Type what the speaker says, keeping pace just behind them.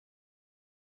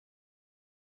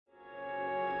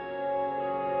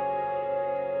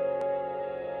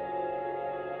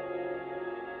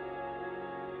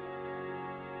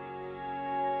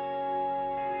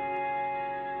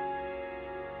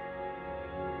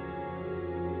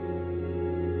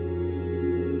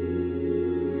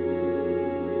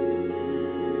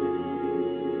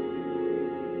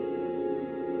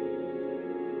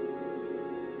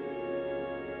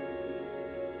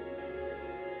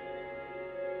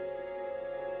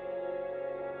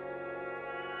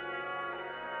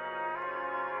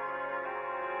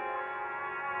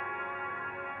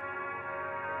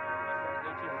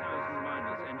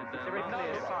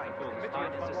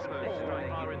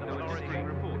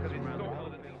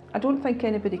I don't think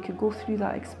anybody could go through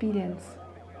that experience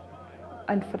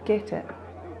and forget it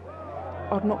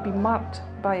or not be marked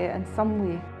by it in some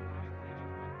way.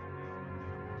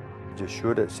 It just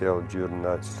showed itself during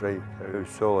that strike, how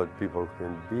solid people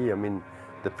can be. I mean,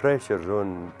 the pressures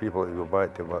on people to go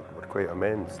back to work were quite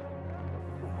immense.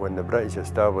 When the British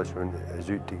establishment is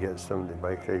out to get somebody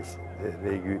by Christ,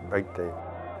 they go out big time.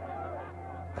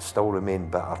 I still remain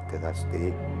bitter to this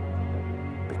day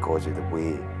because of the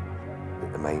way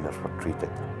that the miners were treated.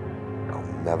 I'll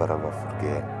never ever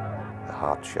forget the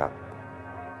hardship,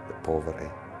 the poverty,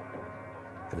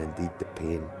 and indeed the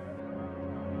pain.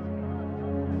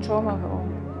 The trauma of it all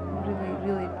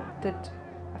really did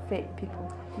affect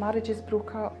people. Marriages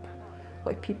broke up, a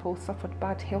lot of people suffered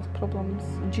bad health problems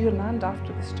during and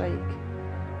after the strike.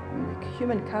 I mean, the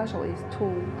human casualties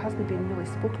toll hasn't been really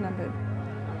spoken about.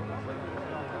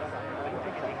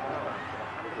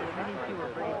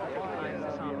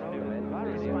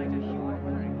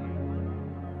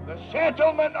 The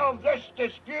settlement of this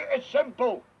dispute is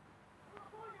simple.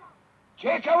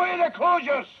 Take away the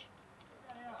closures.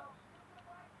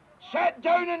 Sit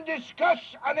down and discuss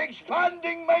an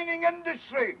expanding mining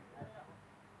industry.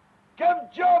 Give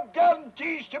job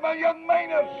guarantees to my young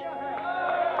miners.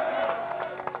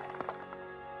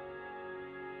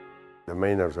 The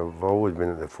miners have always been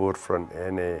at the forefront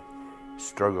in any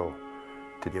struggle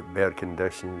to get better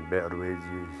conditions, better wages.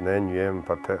 And NUM in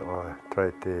particular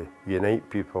tried to unite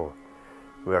people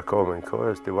with a common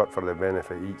cause to work for the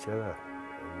benefit of each other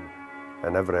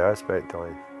in every aspect of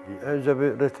life. It was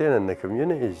about retaining the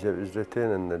communities, it was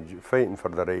fighting for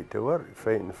the right to work,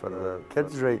 fighting for the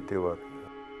kids' right to work.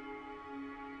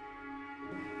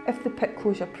 If the pit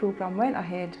closure programme went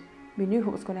ahead, we knew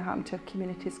what was going to happen to our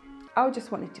communities. I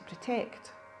just wanted to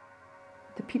protect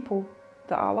the people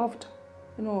that I loved,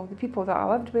 you know, the people that I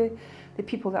lived with, the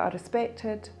people that I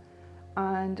respected,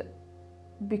 and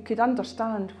we could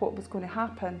understand what was going to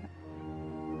happen.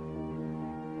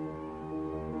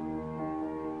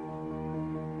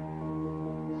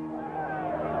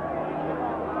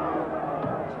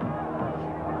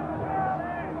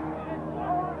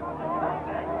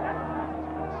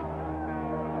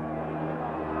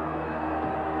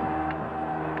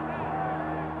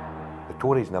 The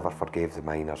Tories never forgave the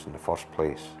miners in the first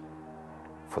place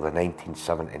for the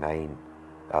 1979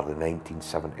 or the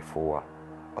 1974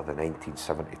 or the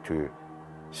 1972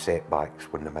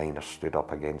 setbacks when the miners stood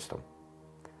up against them.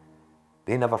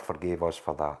 They never forgave us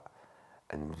for that,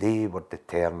 and they were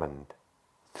determined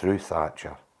through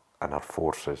Thatcher and her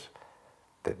forces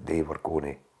that they were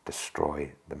going to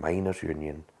destroy the miners'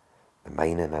 union, the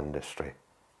mining industry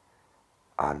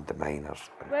and the miners.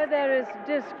 Where there is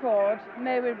discord,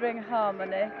 may we bring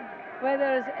harmony. Where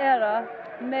there is error,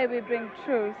 may we bring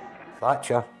truth.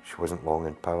 Thatcher, she wasn't long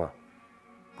in power.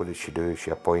 What did she do? She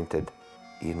appointed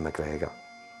Ian McGregor,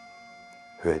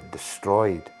 who had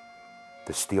destroyed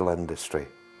the steel industry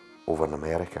over in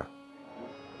America.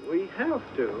 We have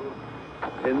to,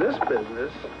 in this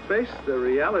business, face the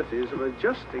realities of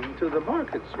adjusting to the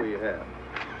markets we have.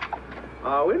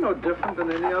 We're no different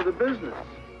than any other business.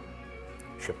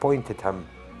 She appointed him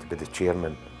to be the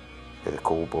chairman of the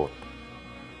coal board.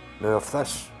 Now, if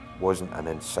this wasn't an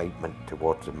incitement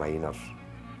towards the miners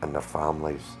and their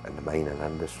families in the mining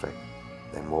industry,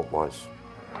 then what was?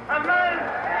 A man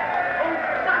who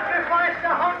sacrificed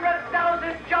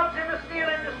 100,000 jobs in the steel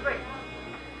industry.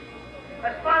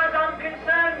 As far as I'm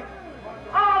concerned,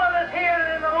 all of us here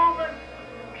in the movement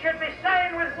should be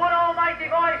saying with one almighty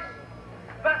voice,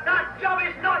 but that job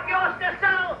is not yours to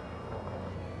sell.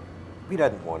 We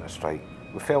didn't want to strike.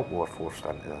 We felt we were forced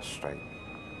into this strike.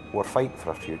 We're fighting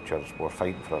for our futures, we're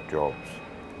fighting for our jobs.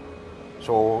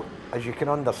 So, as you can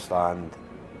understand,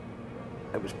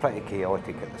 it was pretty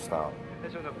chaotic at the start.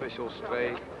 It's an official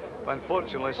strike.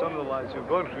 Unfortunately, some of the lads who've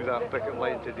gone through that picket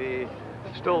line today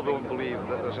still don't believe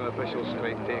that there's an official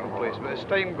strike taking place. But as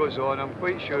time goes on, I'm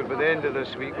quite sure by the end of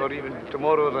this week or even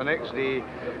tomorrow or the next day,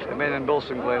 the men in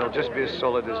Bilson Glen will just be as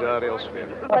solid as they are elsewhere.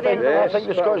 I think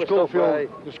the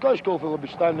Scottish Coalfield will be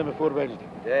standing before Wednesday.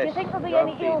 Yes. Do you think there'll be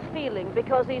any ill feeling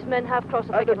because these men have crossed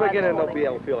the picket line? At the beginning there'll be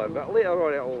ill feeling, but later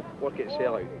on it'll work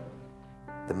itself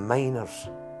out. The miners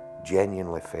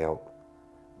genuinely felt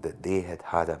that they had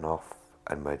had enough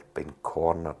and had been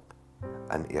cornered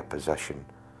into a position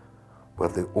where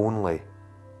the only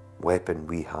weapon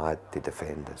we had to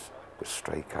defend us was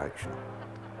strike action.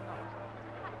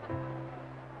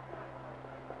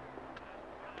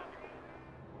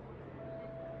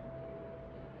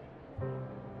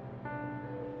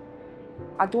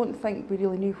 I don't think we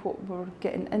really knew what we were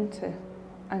getting into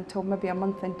until maybe a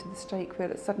month into the strike, where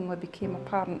it suddenly became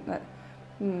apparent that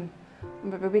when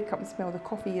we wake up and smell the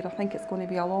coffee here, I think it's going to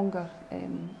be a longer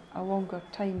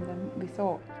time than we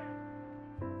thought.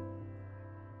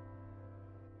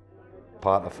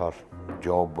 Part of our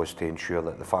job was to ensure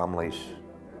that the families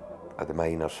of the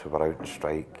miners who were out on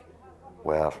strike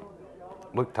were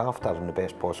looked after in the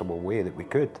best possible way that we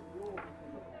could.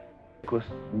 It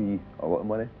costs me a lot of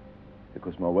money. It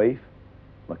costs my wife,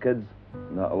 my kids,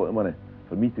 and that a lot of money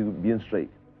for me to be on strike.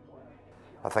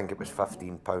 I think it was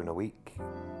 £15 a week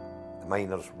the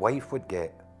miner's wife would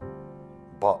get,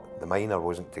 but the miner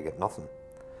wasn't to get nothing.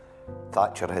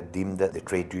 Thatcher had deemed that the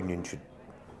trade union should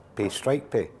pay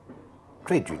strike pay.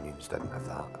 Trade unions didn't have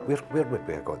that. Where would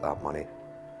we have got that money?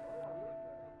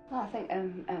 Well, I think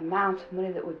the amount of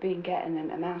money that we've been getting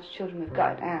and the amount of children we've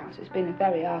got in house, it's been a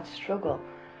very hard struggle.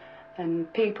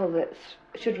 And people that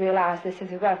should realise this,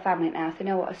 if they've got a family in house, they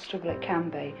know what a struggle it can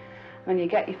be. When you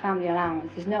get your family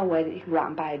allowance, there's no way that you can go out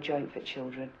and buy a joint for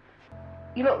children.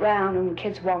 You look round and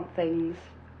kids want things,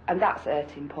 and that's the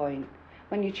hurting point.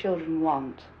 When your children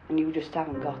want, and you just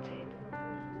haven't got it.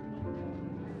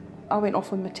 I went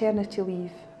off on maternity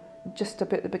leave just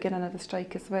about the beginning of the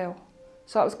strike as well.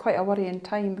 So that was quite a worrying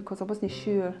time, because I wasn't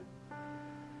sure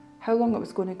how long it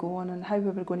was going to go on and how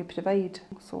we were going to provide.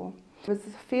 So it was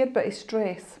a fair bit of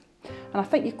stress, and I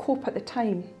think you cope at the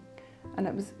time, and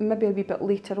it was maybe a wee bit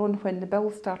later on when the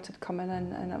bills started coming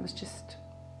in, and it was just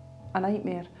a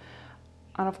nightmare.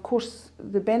 And of course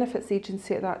the benefits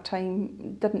agency at that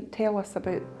time didn't tell us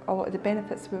about a lot of the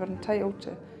benefits we were entitled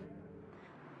to.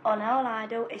 All I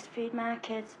do is feed my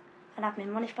kids and have my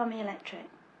money for my electric.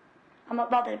 I'm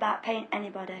not bothered about paying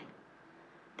anybody.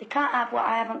 They can't have what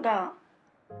I haven't got.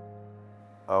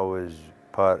 I was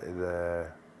part of the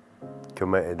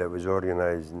committee that was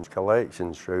organising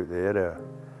collections throughout the area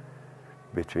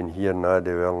between here and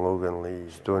Addiewell,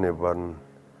 Loganlea, Stonyburn,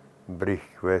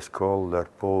 Breich, West Calder,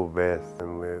 Polbeth,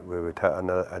 and we would hit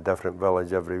a different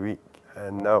village every week.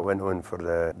 And that went on for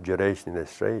the duration of the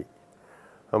strike.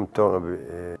 I'm talking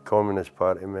about Communist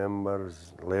Party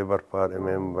members, Labour Party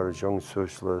members, Young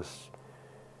Socialists,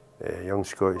 Young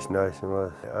Scottish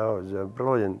Nationalists. It was a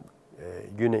brilliant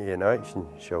unity in action,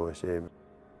 shall we say.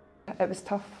 It was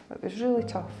tough, it was really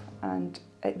tough, and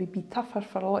it would be tougher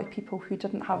for a lot of people who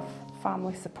didn't have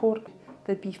family support.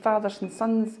 There'd be fathers and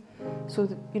sons, so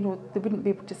that, you know, they wouldn't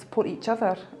be able to support each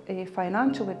other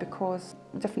financially, because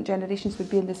different generations would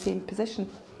be in the same position.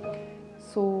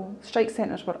 So strike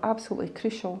centres were absolutely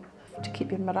crucial to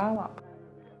keep your morale up.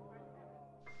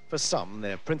 For some,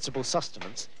 their principal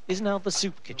sustenance is now the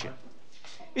soup kitchen.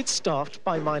 It's staffed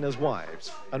by miners'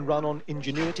 wives and run on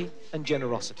ingenuity and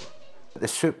generosity. The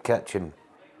soup kitchen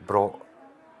brought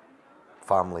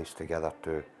families together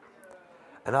too.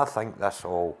 And I think this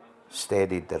all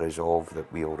steadied the resolve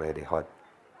that we already had.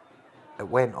 It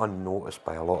went unnoticed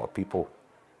by a lot of people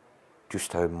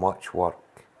just how much work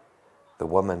the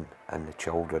women and the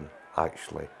children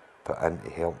actually put into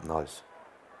helping us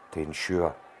to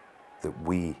ensure that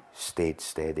we stayed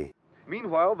steady.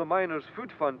 Meanwhile, the Miners'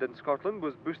 Food Fund in Scotland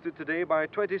was boosted today by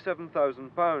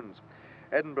 £27,000.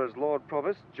 Edinburgh's Lord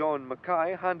Provost, John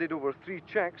Mackay, handed over 3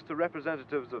 cheques to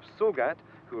representatives of SOGAT,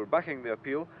 who were backing the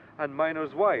appeal, and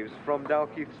miners' wives from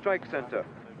Dalkeith Strike Centre.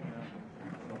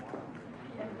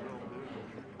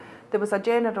 There was a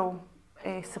general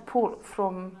support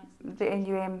from the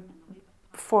NUM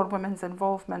for women's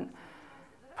involvement,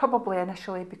 probably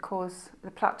initially because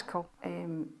the practical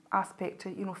aspect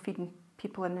of, you know, feeding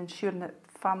people and ensuring that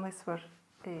families were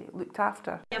looked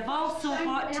after. You've also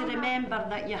got to remember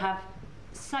that you have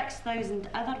 6,000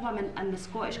 other women in the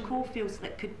Scottish coalfields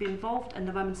that could be involved in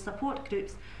the women's support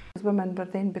groups. Women were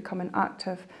then becoming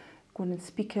active, going and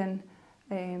speaking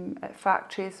at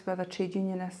factories with their trade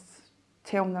unionists,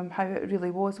 telling them how it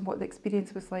really was and what the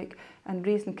experience was like, and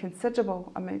raising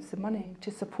considerable amounts of money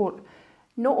to support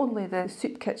not only the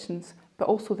soup kitchens but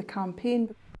also the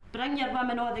campaign. Bring your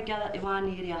women all together to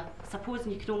one area,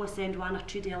 supposing you can only send 1 or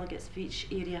 2 delegates for each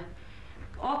area.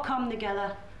 All come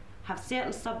together, have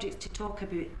certain subjects to talk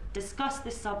about, discuss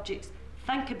the subjects,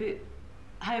 think about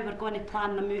how we're going to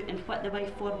plan them out and what the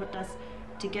way forward is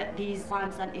to get these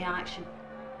plans into action.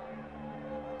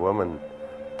 Women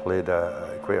played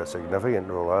quite a significant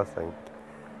role, I think,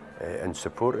 in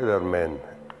support of their men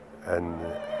and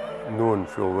knowing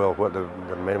full well what their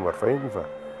men were fighting for.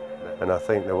 And I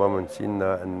think the women seen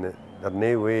that, and there's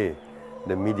no way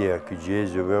the media could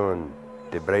use the women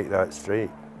to break that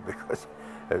strike, because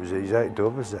it was the exact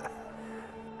opposite.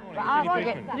 But I want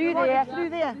to get through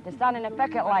there, to stand in a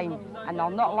picket line, and they'll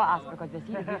not let us because they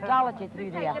see the brutality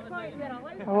through there.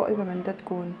 A lot of women did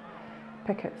go on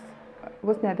pickets, It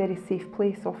wasn't a very safe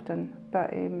place often,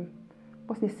 but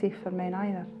wasn't safe for men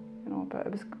either, you know, but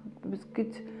it was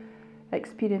good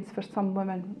experience for some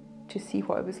women to see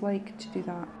what it was like to do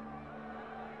that.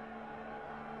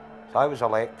 So I was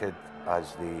elected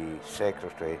as the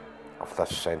secretary of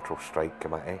this Central Strike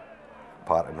Committee.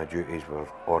 Part of my duties were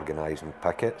organising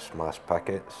pickets, mass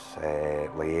pickets,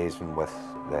 liaising with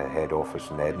the head office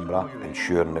in Edinburgh,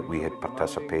 ensuring that we had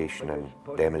participation in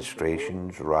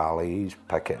demonstrations, rallies,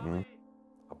 picketing.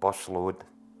 A busload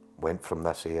went from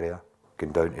this area,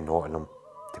 going down to Nottingham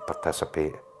to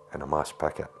participate in a mass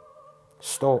picket.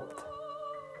 Stopped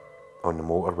on the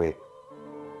motorway.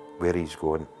 Where he's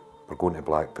going? We're going to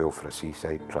Blackpool for a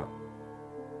seaside trip.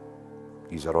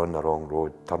 He's on the wrong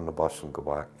road, turn the bus and go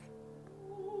back.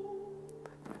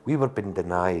 We were being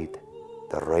denied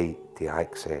the right to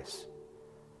access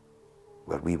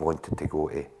where we wanted to go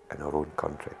to in our own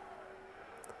country.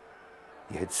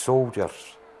 You had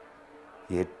soldiers,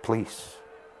 you had police.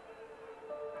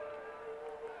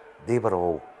 They were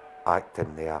all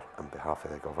acting there on behalf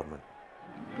of the government.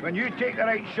 When you take the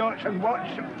right shots and watch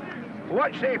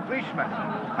the policeman,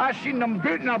 I seen them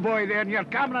booting a boy there and your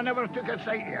camera never took a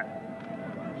sight of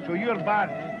it. So you're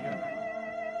bad.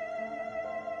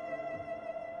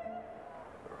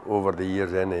 Over the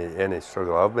years, any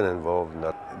struggle I've been involved in,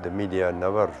 the media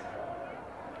never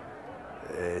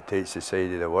takes the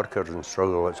side of the workers and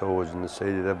struggle. It's always on the side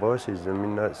of the bosses. I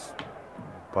mean, that's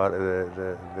part of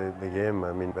the game.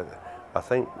 I mean, but I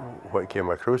think what came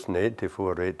across in the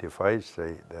 84, 85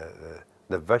 strike,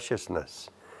 the viciousness,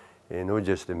 not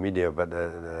just the media, but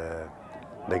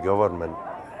the government.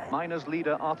 Miners'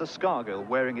 leader Arthur Scargill,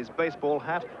 wearing his baseball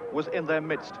hat, was in their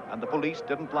midst, and the police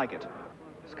didn't like it.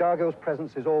 Scargill's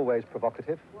presence is always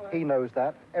provocative. He knows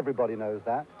that. Everybody knows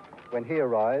that. When he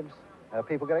arrives,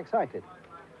 people get excited.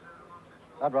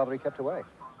 I'd rather he kept away.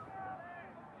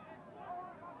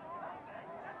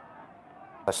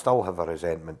 I still have a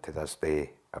resentment to this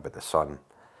day about the Sun,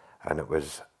 and it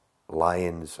was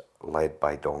lions led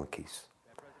by donkeys.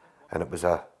 And it was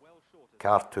a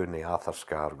cartoon of Arthur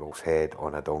Scargill's head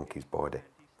on a donkey's body.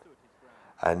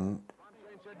 And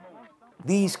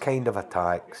these kind of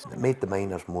attacks made the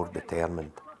miners more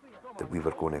determined that we were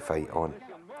going to fight on,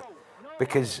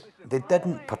 because they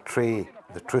didn't portray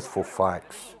the truthful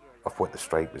facts of what the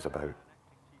strike was about.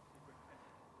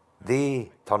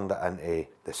 They turned it into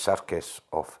the circus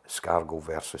of Scargill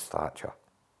versus Thatcher,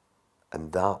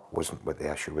 and that wasn't what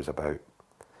the issue was about.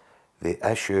 The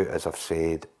issue, as I've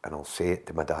said, and I'll say it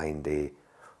to my dying day,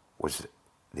 was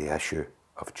the issue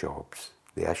of jobs.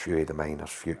 The issue of the miners'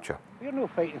 future. We're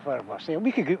not fighting for ourselves.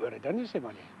 We could go out with redundancy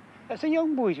money. It's the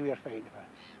young boys we're fighting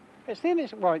for. It's them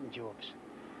that's wanting jobs.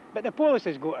 But the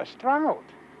policy's got us strangled.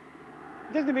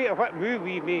 It doesn't matter what move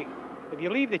we make. If you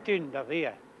leave the tune, they're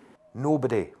there.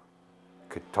 Nobody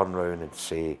could turn round and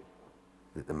say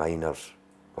that the miners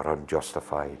were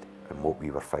unjustified in what we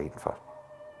were fighting for.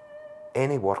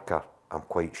 Any worker, I'm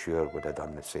quite sure, would have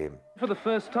done the same. For the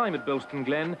first time at Bilston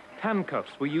Glen,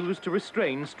 handcuffs were used to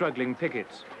restrain struggling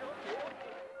pickets.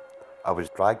 I was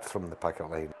dragged from the picket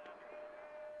line.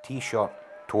 T-shirt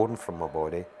torn from my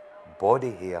body,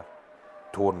 body hair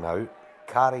torn out,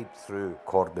 carried through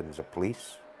cordons of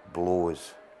police,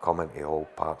 blows coming to all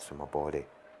parts of my body.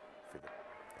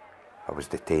 I was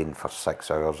detained for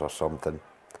 6 hours or something,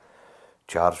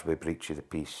 charged with breach of the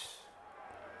peace.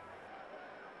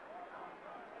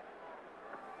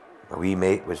 My wee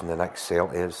mate was in the next cell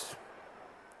to us.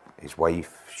 His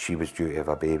wife, she was due to have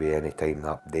a baby any time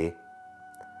that day.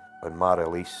 On my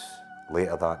release,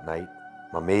 later that night,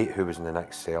 my mate who was in the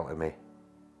next cell to me,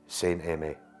 saying to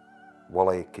me,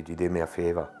 "Wally, could you do me a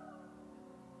favour?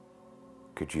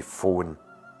 Could you phone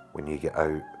when you get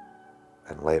out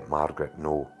and let Margaret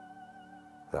know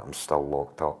that I'm still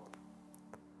locked up?"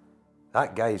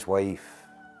 That guy's wife,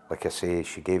 like I say,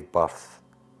 she gave birth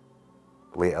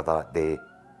later that day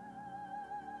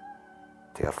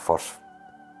to her first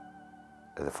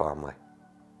of the family.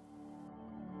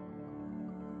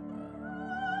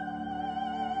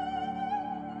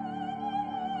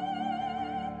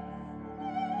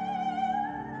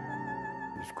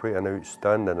 It's quite an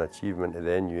outstanding achievement of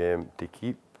the NUM to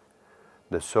keep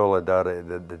the solidarity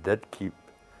that they did keep,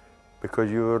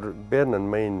 because you were bearing in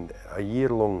mind a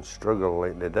year-long struggle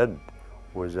like they did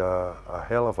was a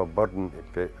hell of a burden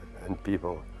on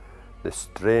people. The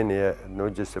strain of it,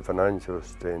 not just the financial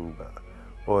strain, but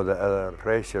all the other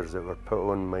pressures that were put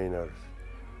on miners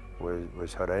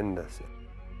was horrendous.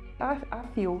 I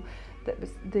feel that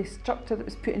the structure that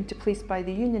was put into place by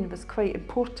the union was quite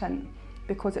important,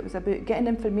 because it was about getting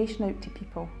information out to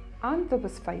people. And there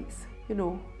was fights, you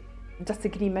know.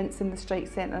 disagreements in the strike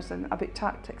centres and about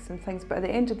tactics and things, but at the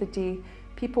end of the day,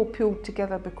 people pulled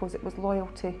together because it was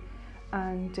loyalty,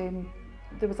 and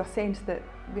there was a sense that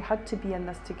we had to be in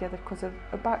this together because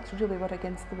our backs really were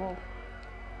against the wall.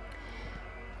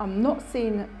 I'm not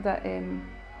saying that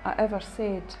I ever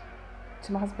said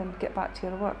to my husband, get back to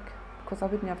your work, because I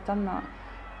wouldn't have done that,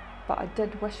 but I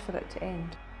did wish for it to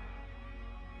end.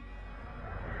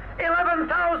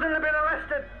 11,000 have been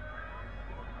arrested,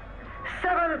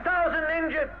 7,000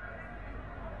 injured,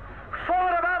 4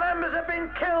 of our members have been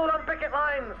killed on picket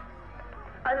lines,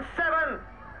 and 7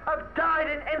 have died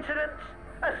in incidents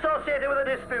associated with a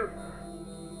dispute.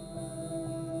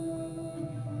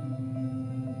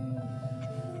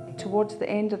 Towards the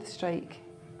end of the strike,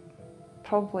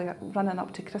 probably running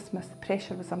up to Christmas, the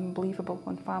pressure was unbelievable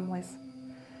on families.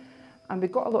 And we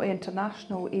got a lot of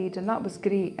international aid, and that was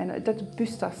great, and it did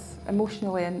boost us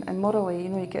emotionally and morally. You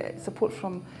know, you get support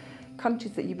from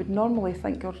countries that you would normally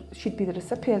think should be the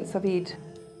recipients of aid.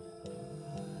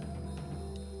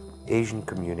 Asian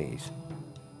communities,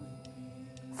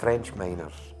 French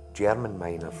miners, German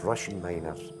miners, Russian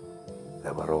miners,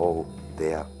 they were all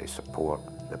there to support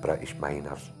the British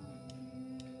miners.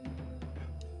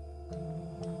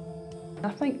 I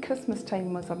think Christmas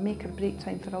time was a make or break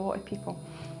time for a lot of people.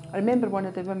 I remember one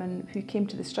of the women who came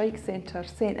to the strike centre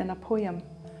sent in a poem,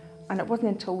 and it wasn't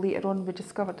until later on we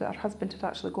discovered that her husband had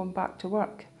actually gone back to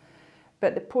work.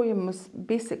 But the poem was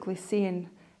basically saying,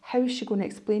 how is she going to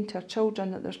explain to her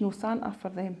children that there's no Santa for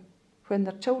them? When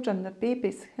they're children, they're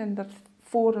babies, and they're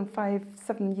 4 and 5,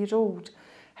 7 years old.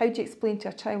 How do you explain to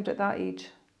a child at that age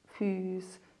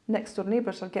whose next door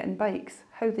neighbours are getting bikes,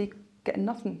 how they getting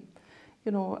nothing?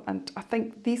 You know, and I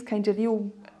think these kind of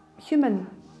real human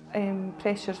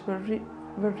pressures were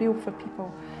real for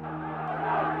people.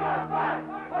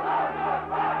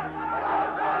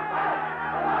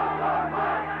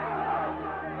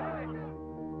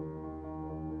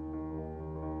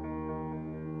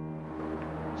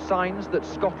 Signs that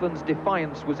Scotland's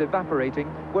defiance was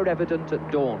evaporating were evident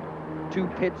at dawn. 2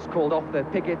 pits called off their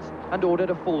pickets and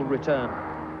ordered a full return.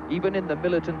 Even in the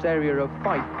militant area of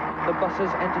Fife, the buses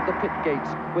entered the pit gates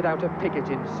without a picket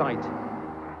in sight.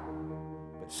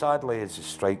 But sadly, as the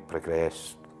strike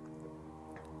progressed,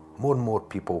 more and more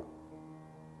people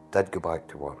did go back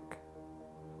to work.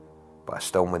 But I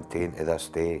still maintain to this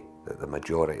day that the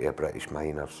majority of British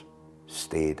miners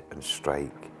stayed on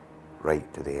strike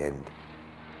right to the end.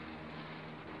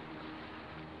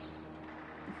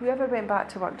 Whoever went back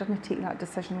to work didn't take that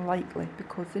decision lightly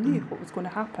because they knew what was going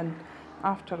to happen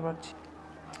afterwards.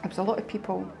 There was a lot of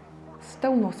people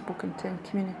still not spoken to in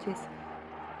communities.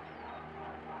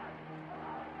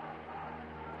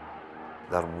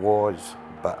 There was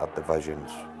bitter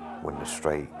divisions when the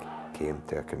strike came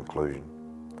to a conclusion.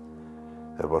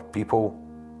 There were people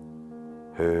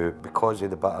who, because of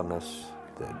the bitterness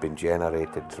that had been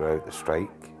generated throughout the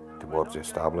strike towards the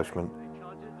establishment,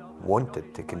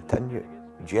 wanted to continue,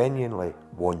 genuinely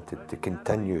wanted to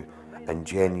continue, and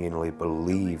genuinely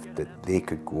believed that they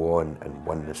could go on and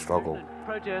win the struggle.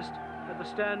 Protest at the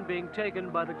stand being taken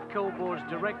by the Coal Board's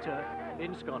director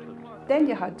in Scotland. Then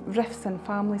you had rifts in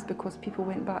families because people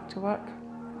went back to work,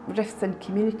 rifts in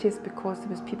communities because there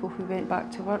was people who went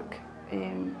back to work,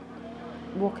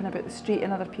 walking about the street,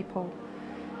 and other people,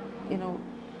 you know,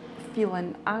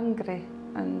 feeling angry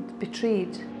and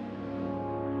betrayed.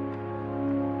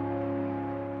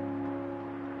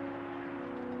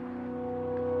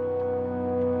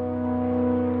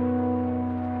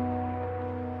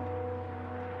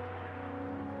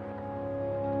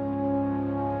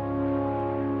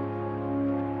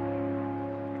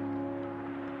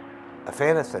 If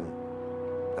anything,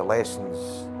 the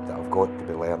lessons that have got to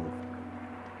be learned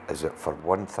is that, for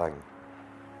one thing,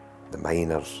 the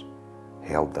miners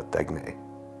held their dignity.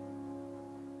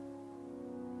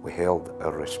 We held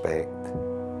our respect,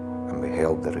 and we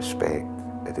held the respect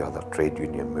of the other trade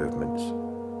union movements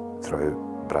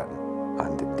throughout Britain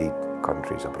and indeed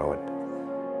countries abroad.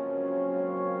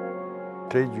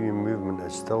 Trade union movement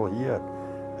is still here,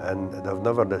 and they've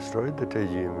never destroyed the trade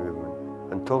union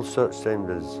movement until such time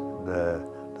as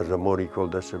there's a more equal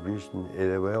distribution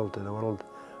of the wealth in the world.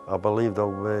 I believe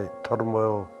there'll be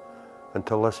turmoil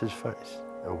until this is fixed.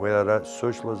 And whether that's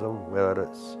socialism, whether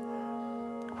it's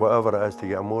whatever it is, to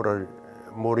get a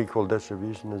more equal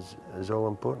distribution is all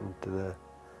important to the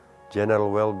general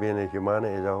well-being of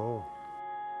humanity as a whole.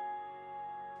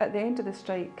 At the end of the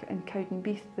strike in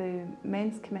Cowdenbeath, the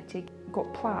men's committee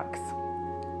got plaques,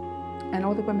 and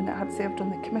all the women that had served on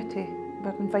the committee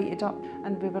were invited up,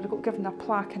 and we were given a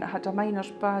plaque, and it had a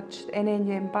miner's badge, an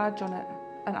NUM badge on it,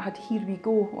 and it had "Here We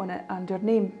Go" on it and our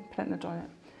name printed on it.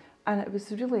 And it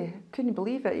was really, couldn't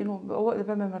believe it, you know, a lot of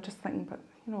the women were just thinking, but,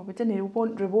 you know, we didn't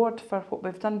want reward for what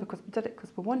we've done because we did it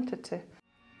because we wanted to.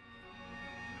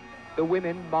 The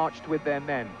women marched with their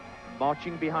men,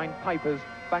 marching behind pipers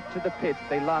back to the pit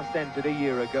they last entered a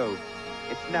year ago.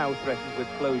 It's now threatened with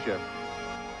closure.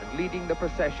 And leading the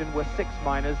procession were 6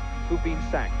 miners who've been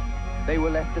sacked. They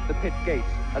were left at the pit gates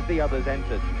as the others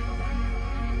entered.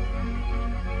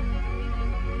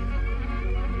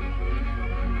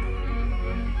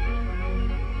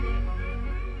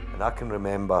 And I can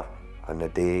remember on the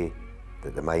day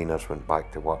that the miners went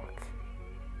back to work.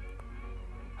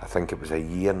 I think it was a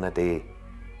year and a day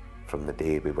from the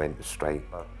day we went to strike.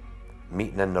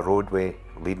 Meeting in the roadway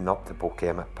leading up to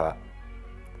Polkemmet Pit.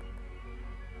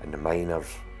 And the miners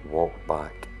walked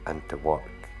back into work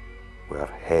with their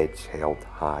heads held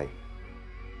high.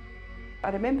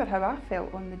 I remember how I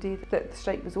felt on the day that the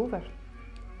strike was over.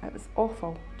 It was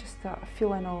awful, just that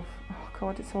feeling of, oh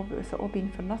God, it's all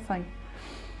been for nothing.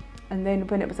 And then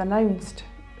when it was announced,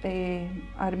 I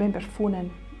remember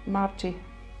phoning Margie,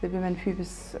 the woman who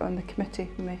was on the committee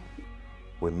with me.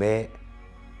 We met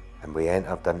and we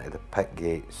entered into the pit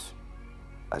gates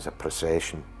as a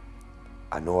procession,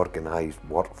 an organised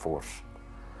workforce.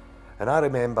 And I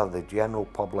remember the general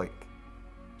public,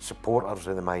 supporters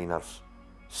of the miners,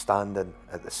 standing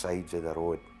at the sides of the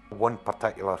road. One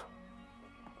particular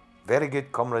very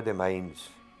good comrade of mine's,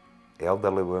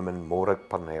 elderly woman, Morag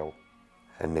Purnell,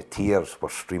 and the tears were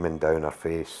streaming down her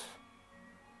face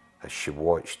as she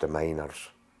watched the miners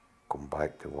come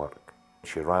back to work.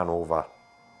 She ran over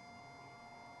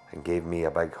and gave me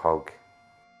a big hug.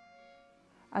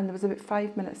 And there was about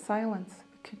 5 minutes silence.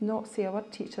 We could not say a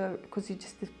word to each other because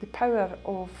the power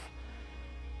of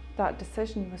that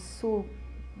decision was so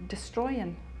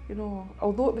destroying. You know,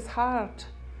 although it was hard,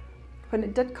 when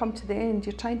it did come to the end,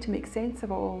 you're trying to make sense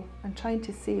of it all and trying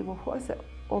to say, well, what has it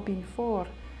all been for?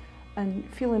 And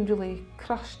feeling really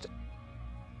crushed.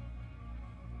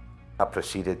 I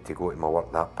proceeded to go to my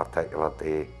work that particular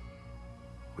day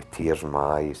with tears in my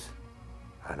eyes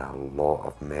and a lot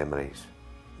of memories.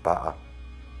 Bitter,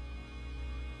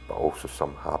 but also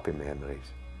some happy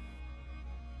memories.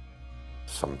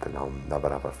 Something I'll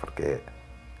never ever forget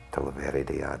till the very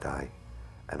day I die.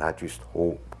 And I just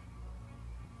hope,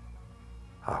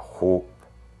 I hope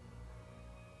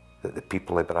that the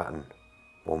people of Britain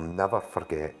will never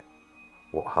forget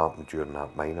what happened during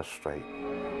that miners' strike.